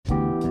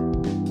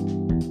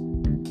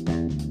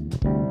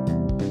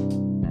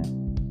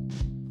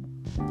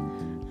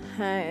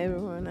Hi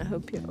everyone, I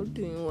hope you're all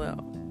doing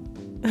well.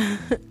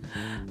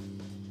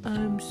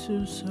 I'm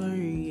so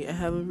sorry I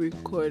haven't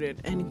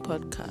recorded any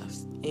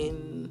podcast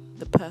in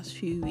the past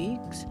few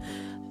weeks.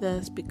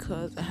 That's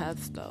because I had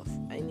stuff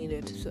I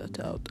needed to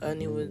sort out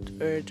and it was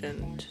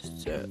urgent.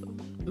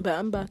 But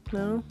I'm back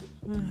now.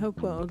 I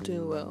hope we're all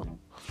doing well.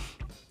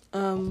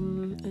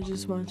 I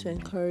just want to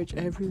encourage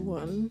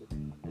everyone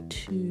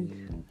to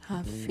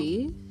have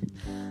faith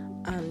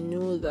and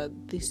know that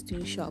this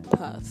too shall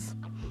pass.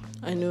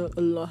 I know a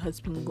lot has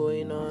been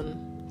going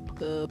on,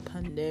 the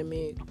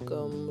pandemic,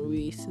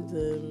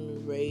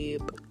 racism,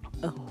 rape,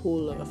 a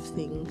whole lot of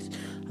things,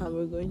 and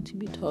I'm going to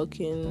be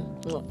talking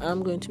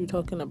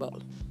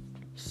about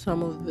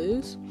some of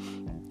this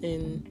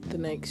in the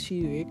next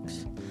few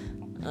weeks,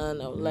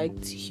 and I would like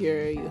to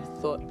hear your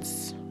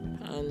thoughts,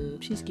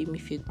 and please give me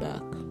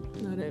feedback.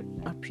 I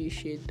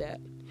appreciate that.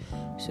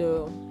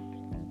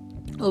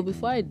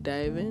 Before I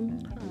dive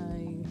in,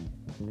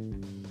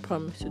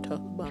 promise to talk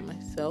about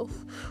myself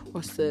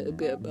or say a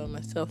bit about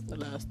myself the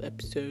last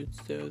episode,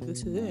 so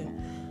this is it.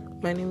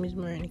 My name is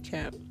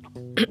Marinica.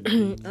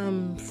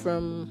 I'm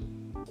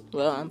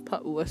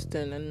part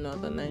Western and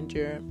Northern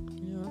Nigeria,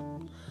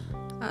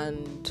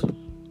 and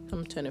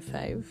I'm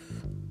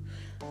 25.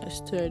 I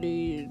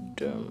studied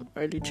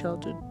early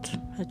childhood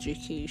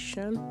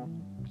education.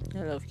 I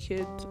love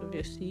kids,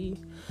 obviously.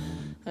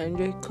 I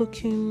enjoy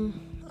cooking.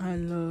 I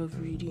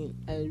love reading.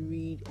 I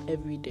read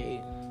every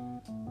day.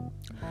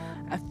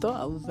 I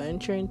thought I would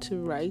venture into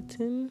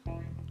writing,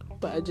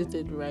 but I just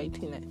did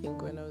writing, I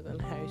think, when I was in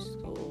high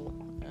school.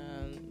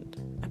 And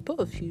I put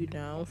a few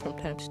down from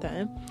time to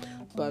time,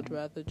 but I'd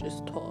rather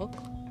just talk,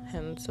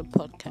 hence a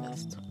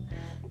podcast.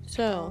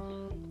 So,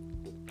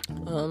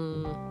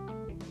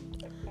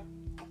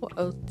 what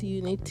else do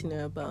you need to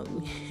know about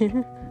me?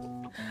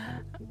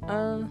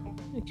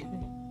 Okay.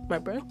 My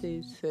birthday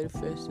is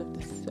 31st of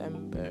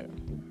December.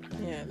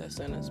 Yeah, that's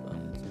when I was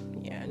born.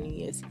 Yeah, New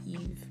Year's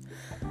Eve.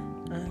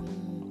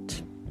 And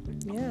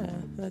yeah,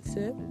 that's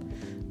it.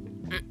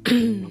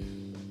 Please,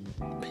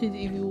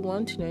 if you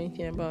want to know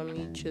anything about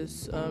me,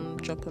 just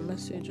drop a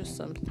message or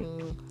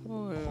something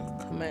or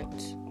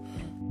comment.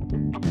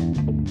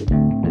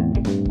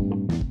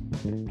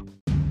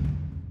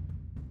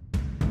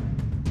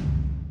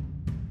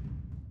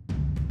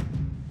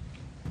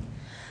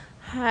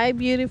 Hi,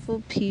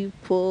 beautiful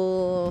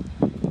people.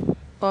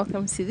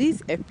 Welcome to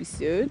this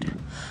episode.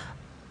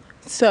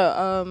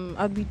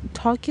 I'll be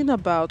talking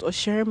about or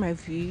sharing my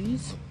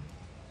views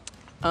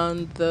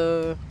on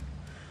the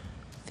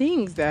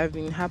things that have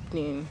been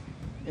happening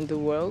in the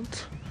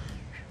world,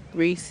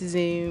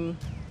 racism,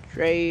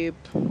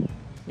 rape,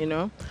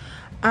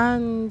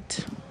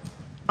 and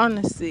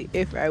honestly,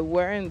 if I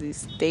were in the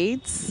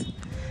States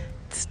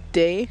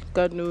today,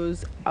 God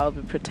knows I'll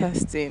be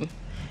protesting.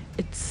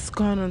 It's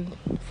gone on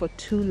for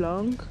too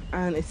long,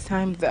 and it's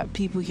time that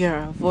people hear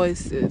our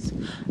voices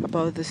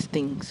about these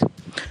things.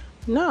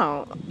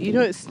 Now,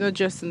 it's not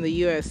just in the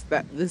US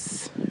that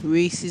this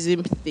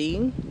racism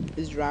thing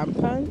is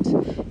rampant.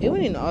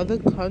 Even in other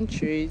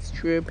countries,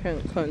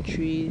 European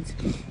countries,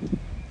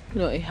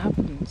 it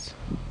happens.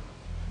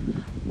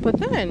 But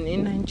then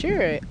in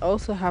Nigeria, it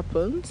also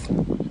happens.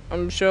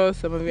 I'm sure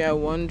some of you are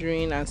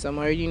wondering, and some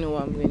already know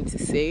what I'm going to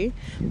say,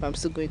 but I'm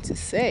still going to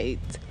say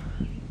it.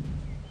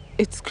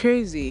 It's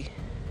crazy.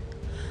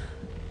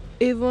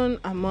 Even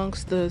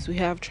amongst us, we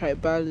have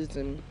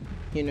tribalism,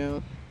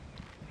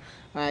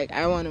 Like,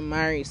 I want to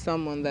marry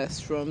someone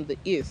that's from the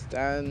East,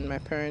 and my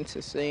parents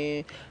are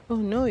saying, oh,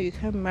 no, you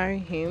can't marry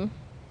him.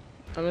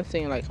 I'm not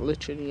saying, like,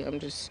 literally. I'm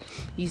just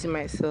using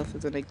myself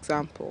as an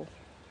example.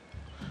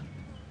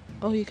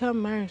 Oh, you can't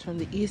marry from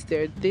the East.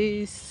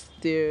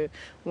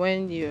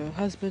 When your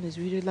husband is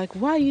widowed. Like,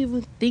 why are you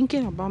even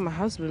thinking about my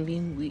husband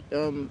being,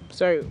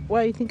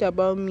 why are you thinking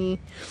about me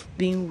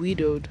being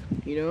widowed,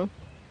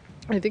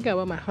 I think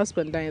about my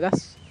husband dying.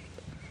 That's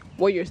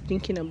what you're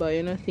thinking about.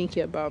 You're not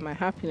thinking about my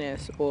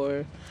happiness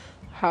or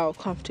how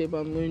comfortable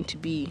I'm going to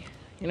be.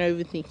 You're not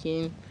even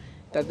thinking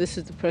that this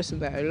is the person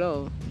that I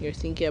love. You're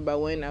thinking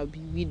about when I'll be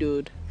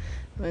widowed,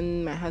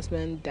 when my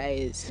husband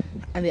dies.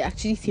 And they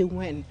actually say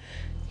when.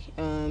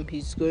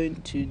 He's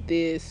going to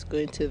this,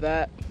 going to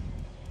that.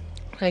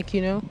 Like,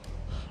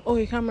 oh,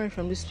 you can't marry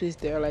from this place.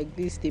 They're like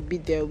this. They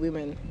beat their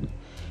women.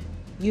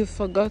 You've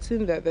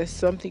forgotten that there's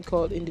something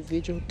called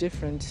individual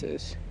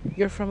differences.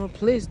 You're from a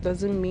place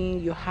doesn't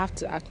mean you have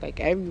to act like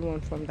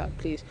everyone from that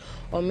place.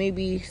 Or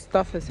maybe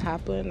stuff has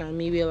happened and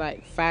maybe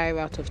like 5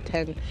 out of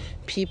 10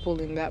 people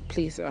in that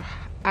place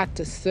act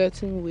a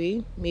certain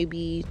way,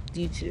 maybe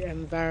due to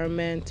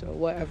environment or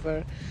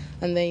whatever.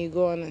 And then you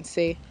go on and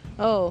say,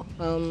 oh,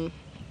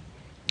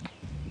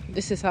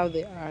 this is how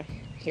they are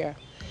here.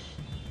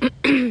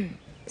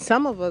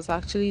 Some of us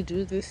actually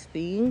do these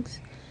things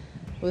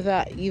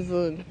without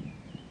even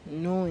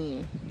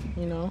knowing,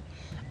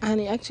 and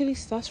it actually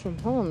starts from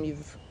home.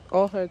 You've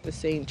all heard the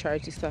saying,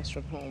 charity starts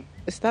from home.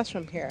 It starts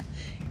from here.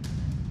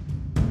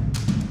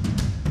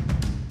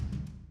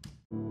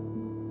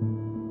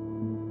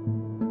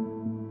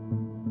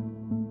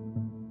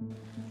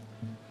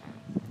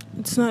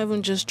 It's not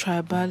even just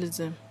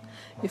tribalism.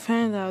 You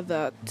find out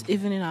that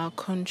even in our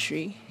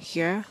country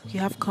here,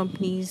 you have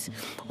companies,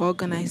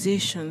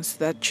 organizations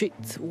that treat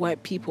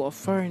white people or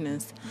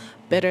foreigners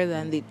better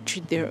than they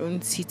treat their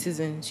own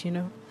citizens,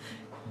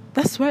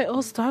 That's where it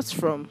all starts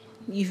from.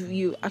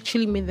 You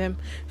actually made them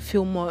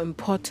feel more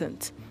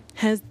important.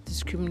 Hence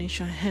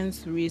discrimination,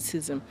 hence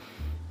racism.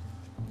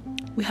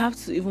 We have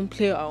to even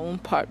play our own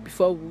part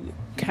before we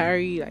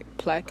carry like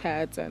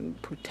placards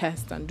and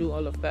protest and do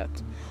all of that.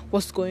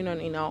 What's going on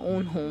in our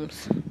own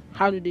homes?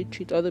 How do they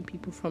treat other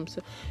people from?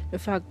 In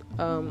fact,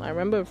 I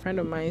remember a friend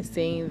of mine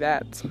saying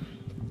that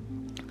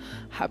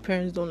her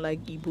parents don't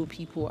like Igbo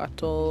people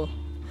at all,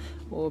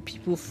 or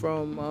people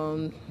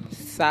from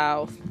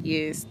south,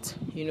 east.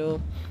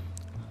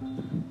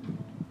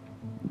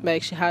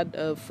 Like she had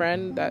a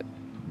friend that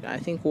I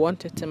think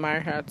wanted to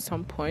marry her at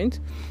some point,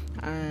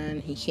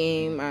 and he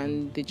came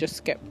and they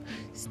just kept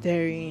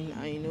staring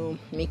and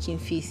making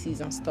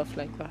faces and stuff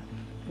like that.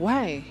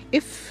 Why?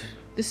 If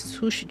this is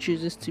who she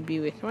chooses to be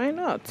with, why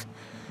not?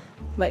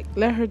 Like,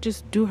 let her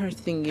just do her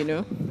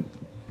thing.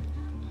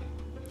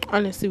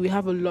 Honestly, we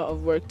have a lot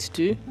of work to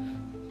do.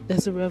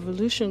 There's a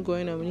revolution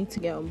going on. We need to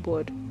get on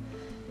board.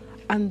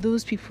 And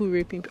those people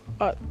raping,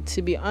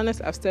 to be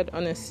honest, I've said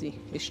honestly,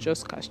 it's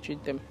just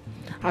castrate them.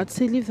 I'd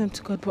say leave them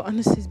to God, but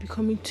honestly, it's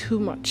becoming too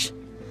much.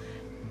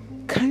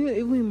 Can you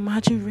even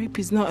imagine rape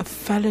is not a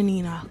felony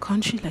in our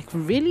country? Like,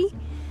 really?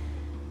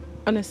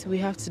 Honestly, we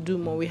have to do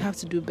more. We have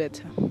to do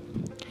better.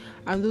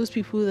 And those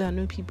people that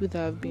know people that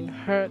have been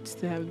hurt,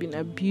 that have been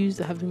abused,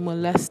 that have been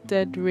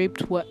molested,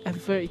 raped,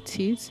 whatever it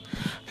is,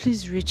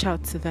 please reach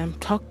out to them,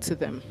 talk to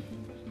them.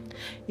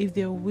 If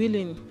they're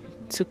willing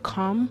to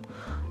come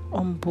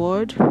on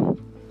board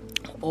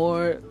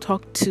or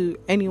talk to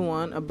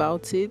anyone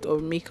about it or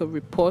make a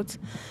report,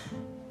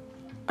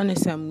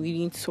 honestly, I'm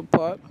willing to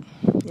support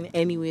in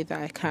any way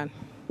that I can.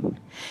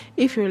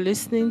 If you're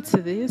listening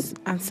to this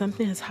and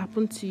something has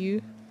happened to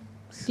you,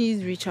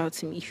 please reach out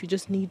to me if you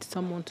just need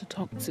someone to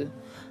talk to.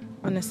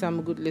 Honestly, I'm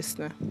a good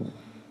listener.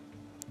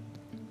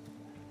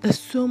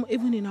 There's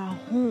even in our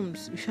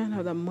homes, we find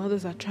out that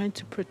mothers are trying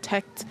to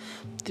protect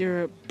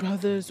their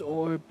brothers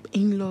or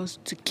in-laws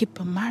to keep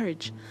a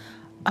marriage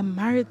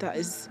that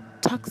is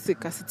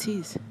toxic as it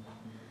is.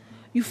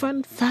 You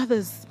find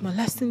fathers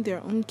molesting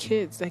their own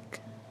kids.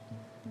 Like,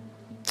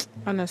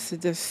 honestly,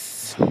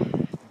 there's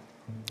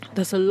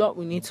a lot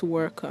we need to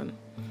work on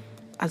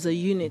as a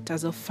unit,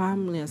 as a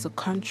family, as a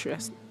country,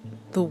 as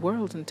the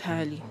world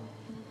entirely.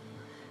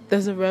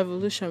 There's a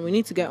revolution. We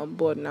need to get on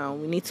board now.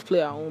 We need to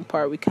play our own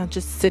part. We can't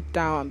just sit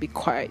down and be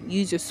quiet.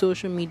 Use your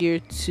social media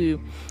to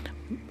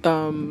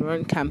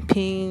run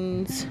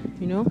campaigns,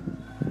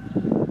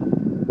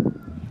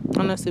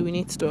 Honestly, we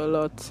need to do a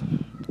lot.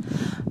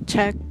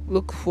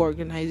 Look for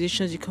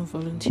organizations you can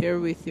volunteer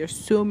with. There's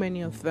so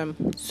many of them.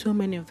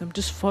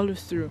 Just follow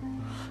through.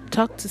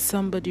 Talk to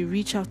somebody.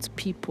 Reach out to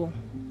people,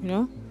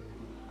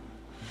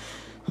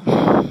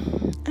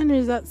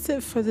 Anyways, that's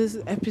it for this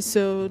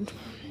episode.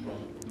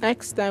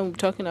 Next time we're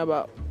talking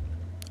about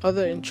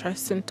other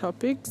interesting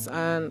topics,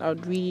 and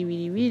I'd really,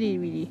 really, really,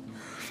 really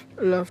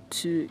love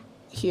to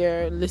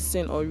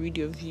listen or read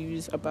your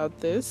views about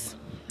this.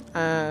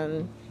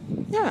 And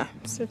yeah,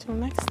 so till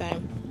next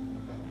time.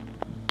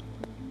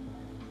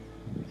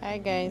 Bye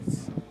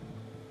guys.